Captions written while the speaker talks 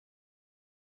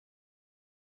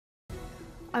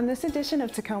On this edition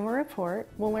of Tacoma Report,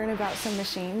 we'll learn about some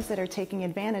machines that are taking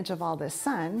advantage of all this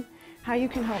sun, how you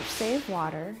can help save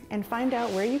water, and find out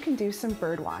where you can do some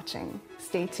bird watching.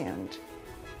 Stay tuned.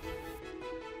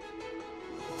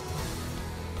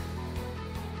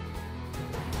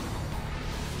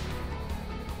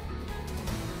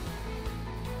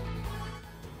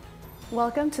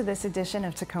 Welcome to this edition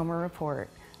of Tacoma Report.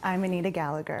 I'm Anita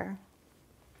Gallagher.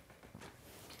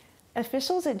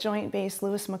 Officials at Joint Base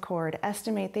Lewis McChord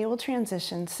estimate they will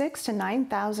transition 6,000 to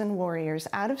 9,000 warriors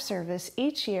out of service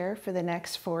each year for the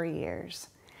next 4 years.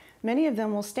 Many of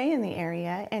them will stay in the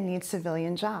area and need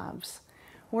civilian jobs.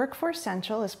 Workforce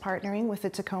Central is partnering with the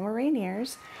Tacoma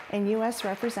Rainiers and U.S.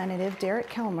 Representative Derek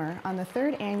Kilmer on the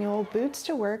 3rd annual Boots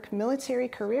to Work Military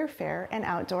Career Fair and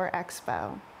Outdoor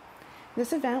Expo.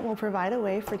 This event will provide a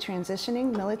way for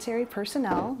transitioning military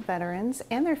personnel, veterans,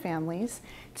 and their families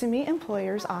to meet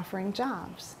employers offering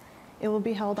jobs. It will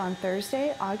be held on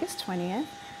Thursday, August 20th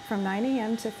from 9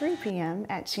 a.m. to 3 p.m.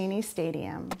 at Cheney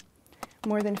Stadium.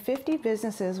 More than 50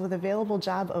 businesses with available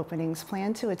job openings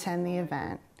plan to attend the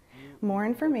event. More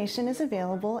information is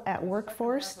available at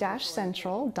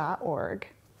workforce-central.org.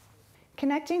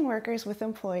 Connecting workers with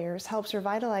employers helps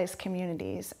revitalize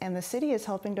communities, and the city is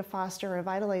helping to foster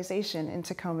revitalization in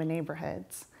Tacoma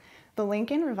neighborhoods. The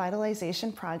Lincoln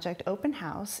Revitalization Project Open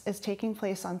House is taking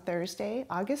place on Thursday,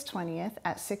 August 20th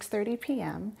at 6:30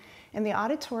 p.m. in the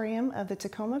auditorium of the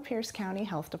Tacoma Pierce County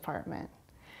Health Department.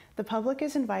 The public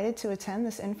is invited to attend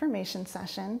this information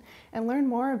session and learn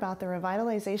more about the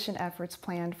revitalization efforts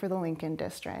planned for the Lincoln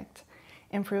District.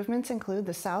 Improvements include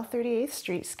the South 38th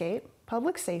Streetscape,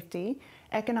 public safety,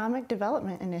 economic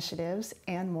development initiatives,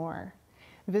 and more.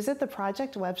 Visit the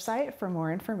project website for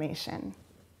more information.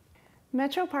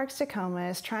 Metro Parks Tacoma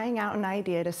is trying out an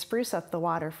idea to spruce up the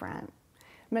waterfront.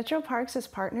 Metro Parks has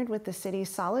partnered with the city's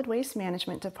Solid Waste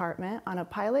Management Department on a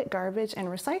pilot garbage and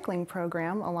recycling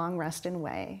program along Ruston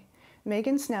Way.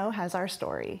 Megan Snow has our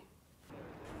story.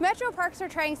 Metro Parks are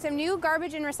trying some new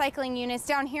garbage and recycling units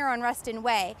down here on Ruston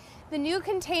Way. The new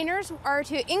containers are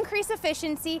to increase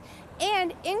efficiency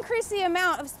and increase the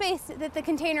amount of space that the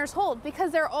containers hold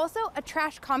because they're also a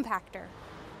trash compactor.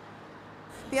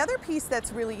 The other piece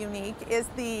that's really unique is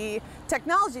the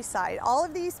technology side. All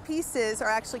of these pieces are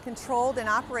actually controlled and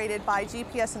operated by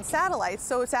GPS and satellites,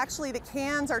 so it's actually the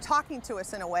cans are talking to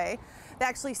us in a way. They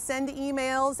actually send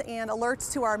emails and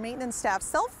alerts to our maintenance staff's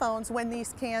cell phones when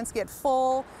these cans get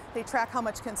full. They track how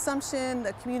much consumption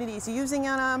the community is using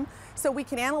on them, so we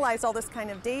can analyze all this kind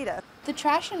of data. The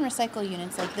trash and recycle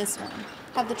units like this one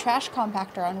have the trash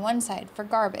compactor on one side for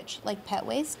garbage like pet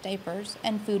waste, diapers,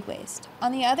 and food waste.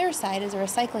 On the other side is a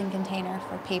recycling container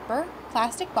for paper,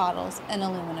 plastic bottles, and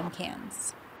aluminum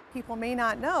cans. People may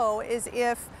not know is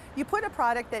if you put a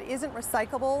product that isn't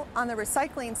recyclable on the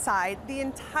recycling side, the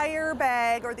entire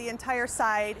bag or the entire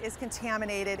side is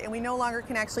contaminated and we no longer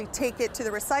can actually take it to the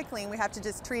recycling. We have to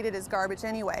just treat it as garbage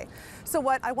anyway. So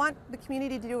what I want the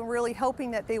community to do, and really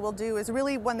hoping that they will do, is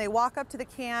really when they walk up to the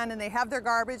can and they have their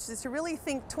garbage, is to really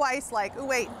think twice like, oh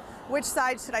wait, which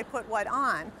side should I put what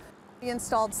on? We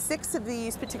installed 6 of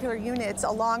these particular units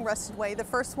along Ruston Way. The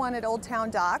first one at Old Town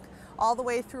Dock, all the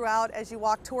way throughout as you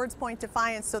walk towards Point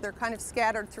Defiance, so they're kind of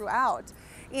scattered throughout.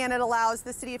 And it allows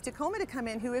the City of Tacoma to come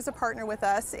in, who is a partner with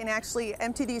us, and actually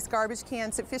empty these garbage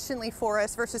cans efficiently for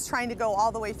us versus trying to go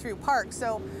all the way through Park.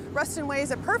 So Ruston Way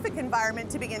is a perfect environment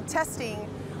to begin testing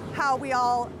how we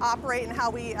all operate and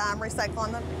how we recycle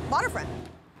on the waterfront.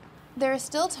 There is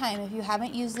still time if you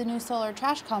haven't used the new solar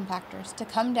trash compactors to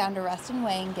come down to Ruston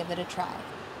Way and give it a try.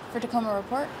 For Tacoma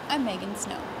Report, I'm Megan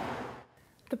Snow.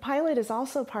 The pilot is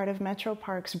also part of Metro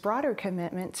Parks' broader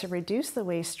commitment to reduce the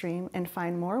waste stream and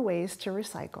find more ways to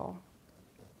recycle.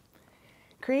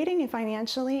 Creating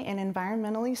financially and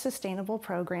environmentally sustainable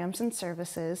programs and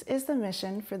services is the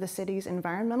mission for the city's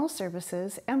environmental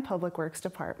services and public works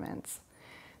departments.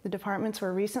 The departments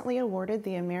were recently awarded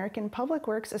the American Public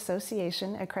Works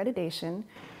Association accreditation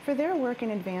for their work in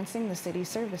advancing the city's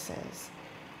services.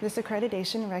 This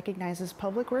accreditation recognizes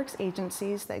public works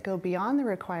agencies that go beyond the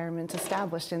requirements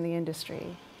established in the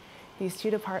industry. These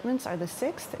 2 departments are the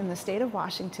 6th in the state of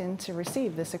Washington to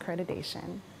receive this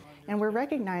accreditation, and were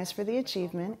recognized for the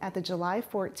achievement at the July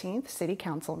 14th City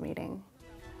Council meeting.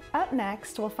 Up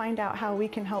next, we'll find out how we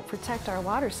can help protect our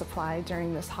water supply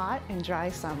during this hot and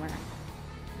dry summer.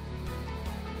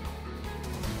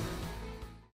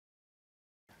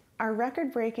 Our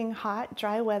record-breaking hot,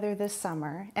 dry weather this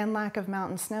summer and lack of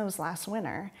mountain snows last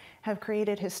winter have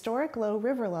created historic low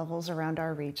river levels around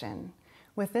our region.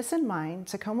 With this in mind,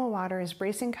 Tacoma Water is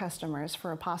bracing customers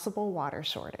for a possible water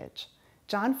shortage.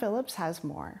 John Phillips has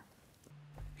more.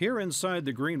 Here inside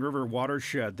the Green River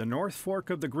watershed, the North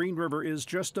Fork of the Green River is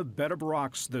just a bed of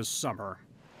rocks this summer.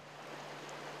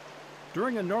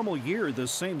 During a normal year,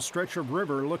 this same stretch of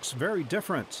river looks very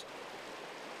different.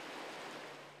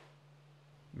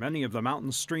 Many of the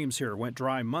mountain streams here went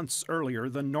dry months earlier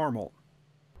than normal.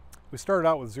 We started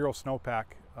out with 0 snowpack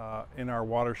in our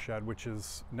watershed, which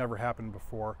has never happened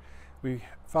before. We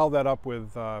followed that up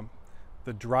with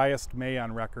the driest May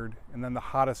on record, and then the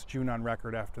hottest June on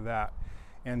record after that.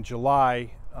 And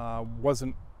July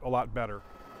wasn't a lot better.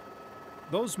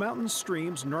 Those mountain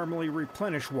streams normally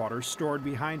replenish water stored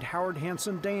behind Howard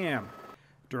Hansen Dam.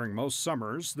 During most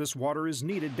summers, this water is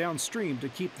needed downstream to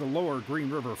keep the lower Green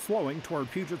River flowing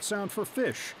toward Puget Sound for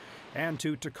fish and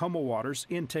to Tacoma Water's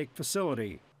intake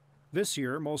facility. This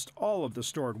year, most all of the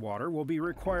stored water will be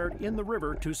required in the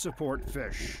river to support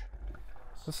fish.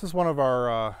 This is one of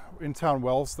our in-town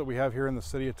wells that we have here in the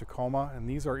city of Tacoma, and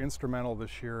these are instrumental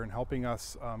this year in helping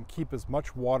us keep as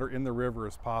much water in the river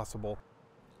as possible.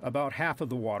 About half of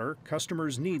the water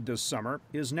customers need this summer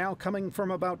is now coming from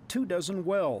about 24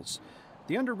 wells.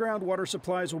 The underground water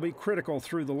supplies will be critical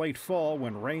through the late fall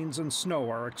when rains and snow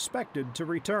are expected to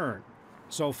return.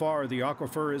 So far, the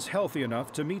aquifer is healthy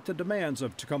enough to meet the demands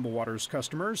of Tacoma Water's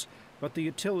customers, but the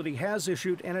utility has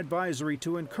issued an advisory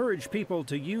to encourage people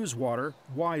to use water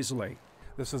wisely.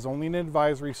 This is only an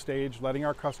advisory stage, letting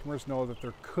our customers know that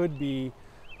there could be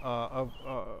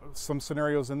some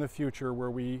scenarios in the future where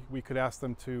we could ask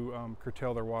them to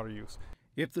curtail their water use.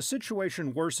 If the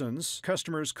situation worsens,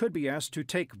 customers could be asked to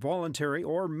take voluntary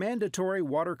or mandatory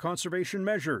water conservation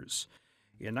measures.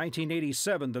 In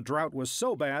 1987, the drought was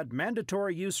so bad,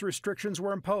 mandatory use restrictions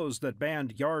were imposed that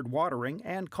banned yard watering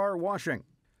and car washing.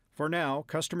 For now,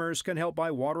 customers can help by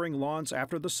watering lawns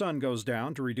after the sun goes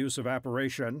down to reduce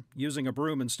evaporation, using a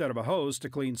broom instead of a hose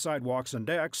to clean sidewalks and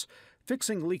decks,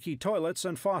 fixing leaky toilets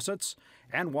and faucets,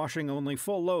 and washing only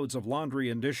full loads of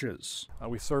laundry and dishes.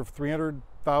 We serve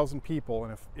 300,000 people,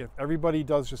 and if everybody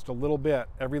does just a little bit,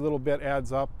 every little bit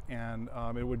adds up, and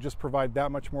it would just provide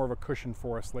that much more of a cushion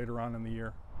for us later on in the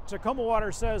year. Tacoma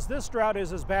Water says this drought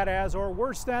is as bad as or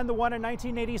worse than the one in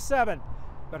 1987.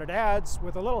 But it adds,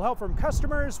 with a little help from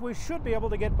customers, we should be able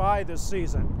to get by this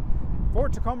season. For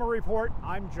Tacoma Report,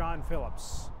 I'm John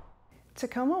Phillips.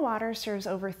 Tacoma Water serves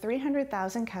over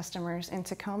 300,000 customers in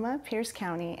Tacoma, Pierce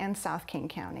County, and South King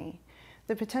County.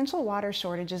 The potential water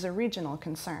shortage is a regional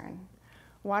concern.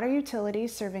 Water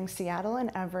utilities serving Seattle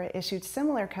and Everett issued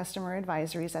similar customer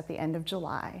advisories at the end of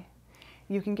July.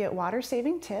 You can get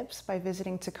water-saving tips by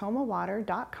visiting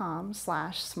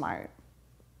tacomawater.com/smart.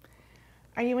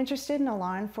 Are you interested in a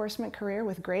law enforcement career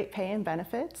with great pay and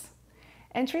benefits?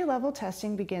 Entry-level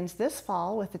testing begins this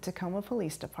fall with the Tacoma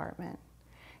Police Department.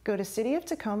 Go to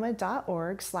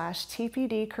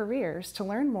cityoftacoma.org/TPD careers to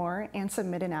learn more and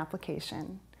submit an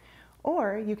application.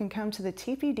 Or you can come to the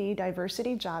TPD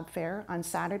Diversity Job Fair on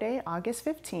Saturday, August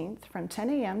 15th from 10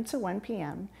 a.m. to 1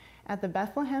 p.m. at the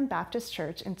Bethlehem Baptist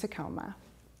Church in Tacoma.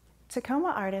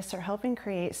 Tacoma artists are helping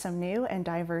create some new and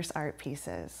diverse art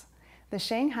pieces. The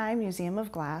Shanghai Museum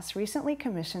of Glass recently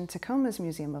commissioned Tacoma's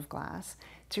Museum of Glass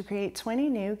to create 20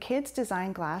 new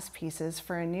kids-designed glass pieces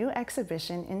for a new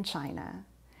exhibition in China.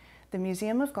 The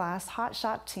Museum of Glass Hot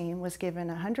Shop team was given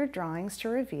 100 drawings to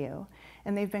review,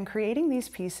 and they've been creating these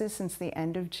pieces since the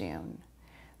end of June.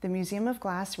 The Museum of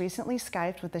Glass recently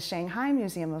Skyped with the Shanghai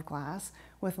Museum of Glass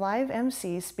with live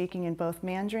MCs speaking in both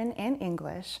Mandarin and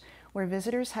English, where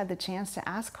visitors had the chance to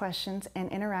ask questions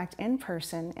and interact in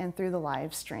person and through the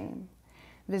live stream.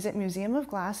 Visit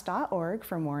museumofglass.org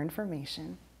for more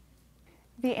information.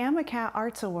 The AMACAT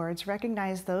Arts Awards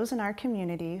recognize those in our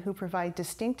community who provide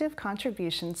distinctive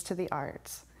contributions to the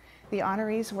arts. The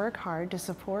honorees work hard to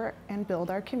support and build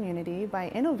our community by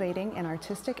innovating in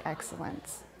artistic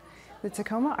excellence. The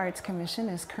Tacoma Arts Commission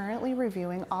is currently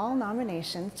reviewing all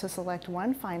nominations to select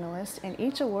one finalist in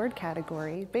each award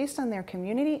category based on their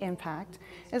community impact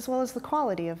as well as the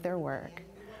quality of their work.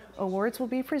 Awards will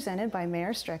be presented by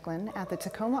Mayor Strickland at the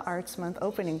Tacoma Arts Month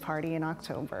opening party in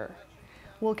October.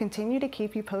 We'll continue to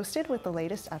keep you posted with the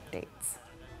latest updates.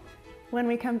 When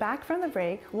we come back from the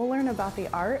break, we'll learn about the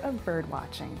art of bird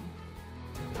watching.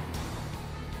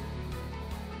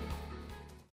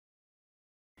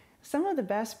 Some of the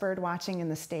best bird watching in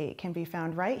the state can be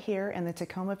found right here in the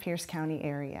Tacoma-Pierce County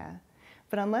area.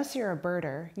 But unless you're a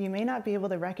birder, you may not be able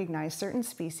to recognize certain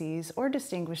species or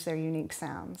distinguish their unique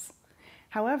sounds.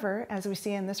 However, as we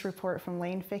see in this report from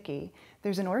Lane Fickey,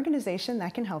 there's an organization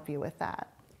that can help you with that.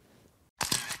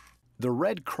 The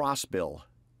red crossbill,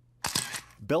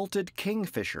 belted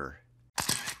kingfisher,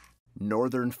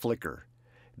 northern flicker.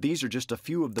 These are just a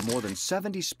few of the more than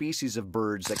 70 species of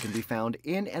birds that can be found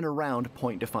in and around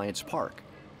Point Defiance Park.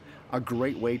 A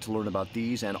great way to learn about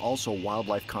these and also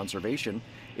wildlife conservation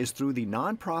is through the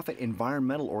nonprofit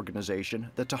environmental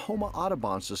organization, the Tacoma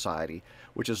Audubon Society,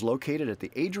 which is located at the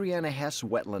Adriana Hess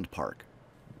Wetland Park.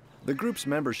 The group's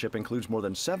membership includes more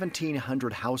than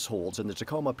 1,700 households in the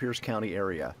Tacoma-Pierce County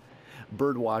area.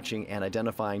 Birdwatching and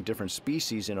identifying different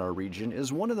species in our region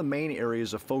is one of the main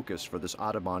areas of focus for this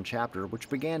Audubon chapter, which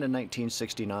began in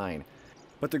 1969.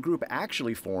 But the group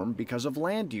actually formed because of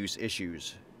land use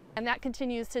issues. And that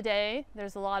continues today.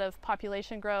 There's a lot of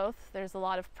population growth. There's a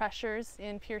lot of pressures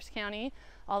in Pierce County,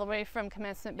 all the way from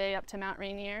Commencement Bay up to Mount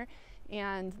Rainier.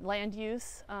 And land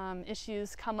use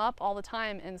issues come up all the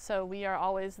time. And so we are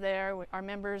always there. Our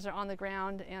members are on the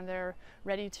ground and they're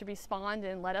ready to respond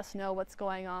and let us know what's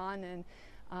going on and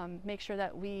make sure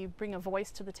that we bring a voice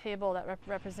to the table that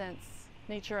represents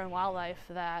nature and wildlife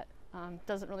that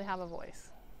doesn't really have a voice.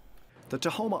 The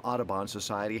Tacoma Audubon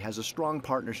Society has a strong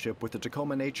partnership with the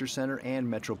Tacoma Nature Center and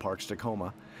Metro Parks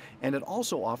Tacoma, and it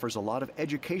also offers a lot of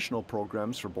educational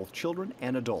programs for both children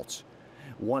and adults.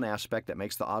 One aspect that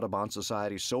makes the Audubon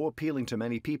Society so appealing to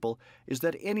many people is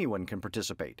that anyone can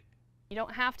participate. You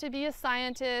don't have to be a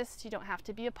scientist, you don't have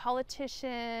to be a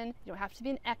politician, you don't have to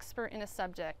be an expert in a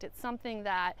subject. It's something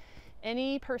that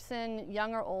any person,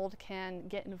 young or old, can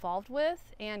get involved with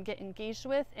and get engaged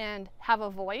with and have a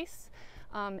voice.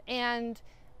 And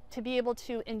to be able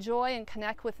to enjoy and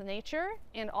connect with nature,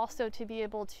 and also to be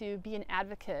able to be an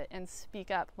advocate and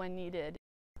speak up when needed.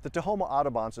 The Tacoma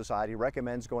Audubon Society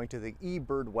recommends going to the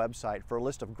eBird website for a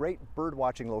list of great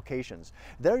birdwatching locations.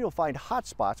 There you'll find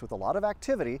hotspots with a lot of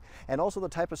activity and also the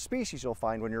type of species you'll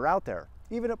find when you're out there,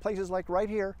 even at places like right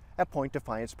here at Point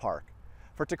Defiance Park.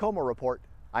 For Tacoma Report,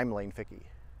 I'm Lane Fickey.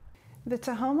 The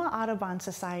Tacoma Audubon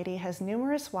Society has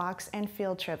numerous walks and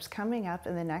field trips coming up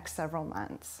in the next several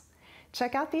months.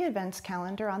 Check out the events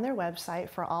calendar on their website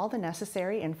for all the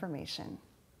necessary information.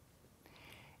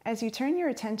 As you turn your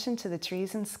attention to the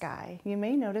trees and sky, you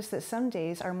may notice that some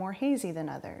days are more hazy than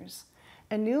others.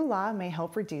 A new law may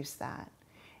help reduce that.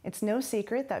 It's no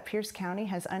secret that Pierce County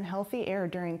has unhealthy air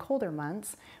during colder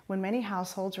months when many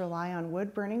households rely on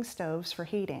wood-burning stoves for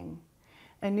heating.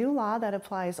 A new law that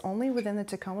applies only within the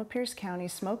Tacoma-Pierce County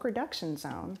smoke reduction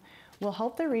zone will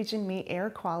help the region meet air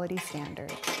quality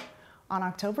standards. On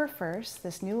October 1st,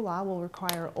 this new law will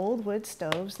require old wood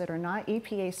stoves that are not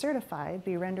EPA certified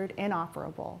be rendered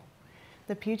inoperable.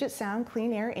 The Puget Sound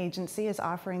Clean Air Agency is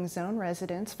offering zone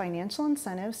residents financial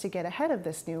incentives to get ahead of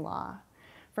this new law.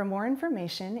 For more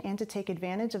information and to take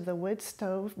advantage of the wood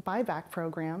stove buyback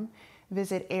program,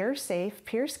 visit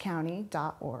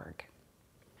airsafepiercecounty.org.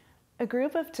 A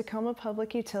group of Tacoma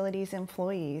Public Utilities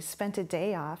employees spent a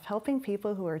day off helping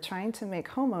people who are trying to make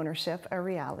homeownership a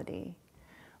reality.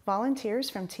 Volunteers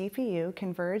from TPU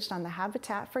converged on the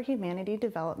Habitat for Humanity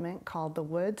development called The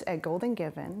Woods at Golden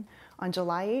Given on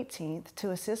July 18th to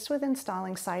assist with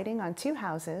installing siding on 2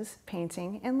 houses,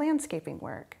 painting, and landscaping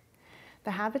work.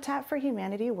 The Habitat for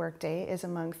Humanity Workday is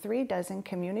among 36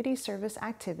 community service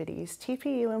activities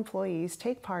TPU employees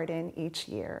take part in each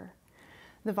year.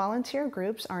 The volunteer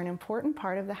groups are an important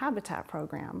part of the Habitat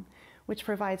program, which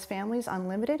provides families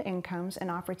unlimited incomes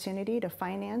and opportunity to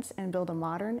finance and build a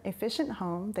modern, efficient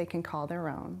home they can call their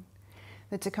own.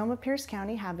 The Tacoma-Pierce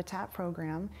County Habitat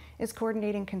Program is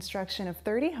coordinating construction of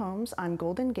 30 homes on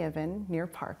Golden Given near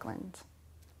Parkland.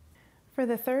 For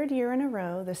the 3rd year in a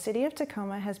row, the City of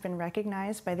Tacoma has been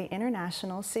recognized by the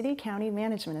International City-County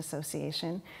Management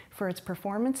Association for its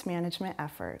performance management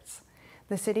efforts.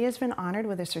 The city has been honored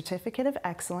with a Certificate of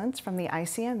Excellence from the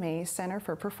ICMA Center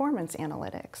for Performance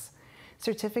Analytics.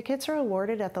 Certificates are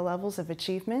awarded at the levels of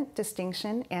achievement,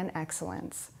 distinction, and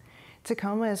excellence.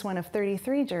 Tacoma is one of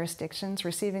 33 jurisdictions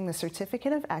receiving the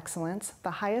Certificate of Excellence,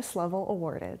 the highest level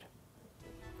awarded.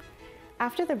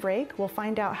 After the break, we'll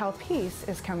find out how peace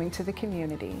is coming to the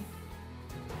community.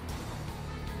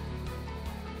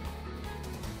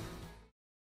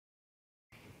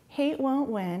 Hate Won't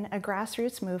Win, a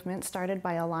grassroots movement started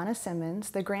by Alana Simmons,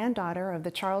 the granddaughter of the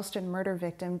Charleston murder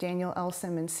victim Daniel L.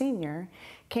 Simmons Sr.,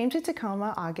 came to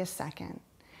Tacoma August 2nd.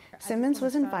 Simmons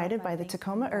was invited by the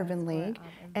Tacoma Urban League,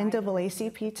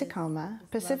 NAACP Tacoma,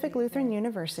 Pacific Lutheran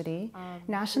University,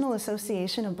 National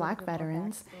Association of Black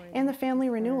Veterans, and the Family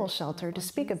Renewal Shelter to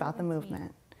speak about the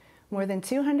movement. More than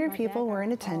 200 people were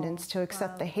in attendance to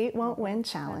accept the Hate Won't Win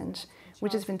challenge,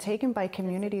 which has been taken by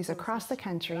communities across the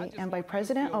country and by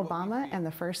President Obama and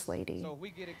the First Lady.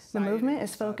 The movement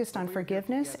is focused on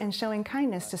forgiveness and showing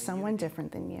kindness to someone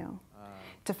different than you.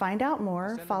 To find out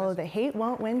more, follow the Hate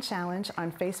Won't Win challenge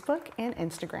on Facebook and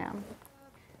Instagram.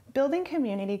 Building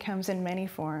community comes in many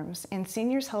forms, and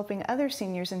Seniors Helping Other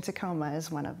Seniors in Tacoma is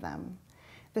one of them.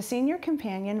 The Senior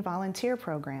Companion Volunteer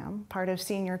Program, part of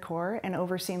Senior Corps and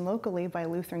overseen locally by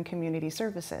Lutheran Community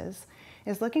Services,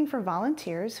 is looking for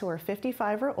volunteers who are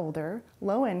 55 or older,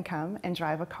 low income, and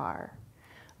drive a car.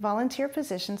 Volunteer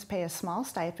positions pay a small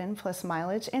stipend plus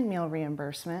mileage and meal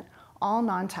reimbursement, all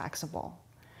non-taxable.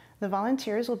 The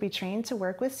volunteers will be trained to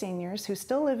work with seniors who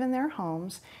still live in their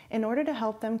homes in order to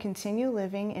help them continue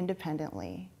living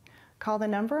independently. Call the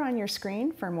number on your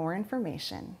screen for more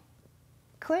information.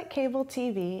 Click Cable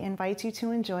TV invites you to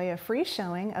enjoy a free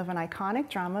showing of an iconic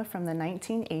drama from the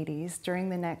 1980s during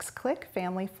the next Click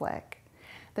Family Flick.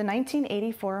 The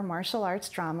 1984 martial arts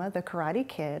drama The Karate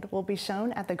Kid will be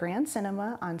shown at the Grand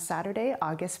Cinema on Saturday,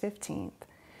 August 15th.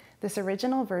 This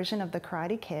original version of The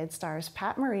Karate Kid stars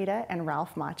Pat Morita and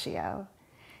Ralph Macchio.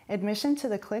 Admission to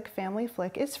the Click Family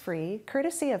Flick is free,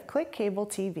 courtesy of Click Cable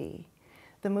TV.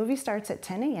 The movie starts at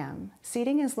 10 a.m.,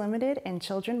 seating is limited, and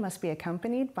children must be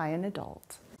accompanied by an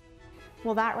adult.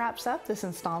 Well, that wraps up this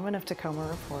installment of Tacoma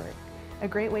Report. A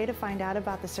great way to find out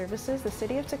about the services the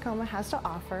City of Tacoma has to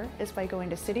offer is by going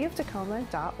to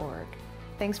cityoftacoma.org.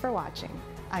 Thanks for watching.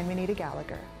 I'm Anita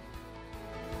Gallagher.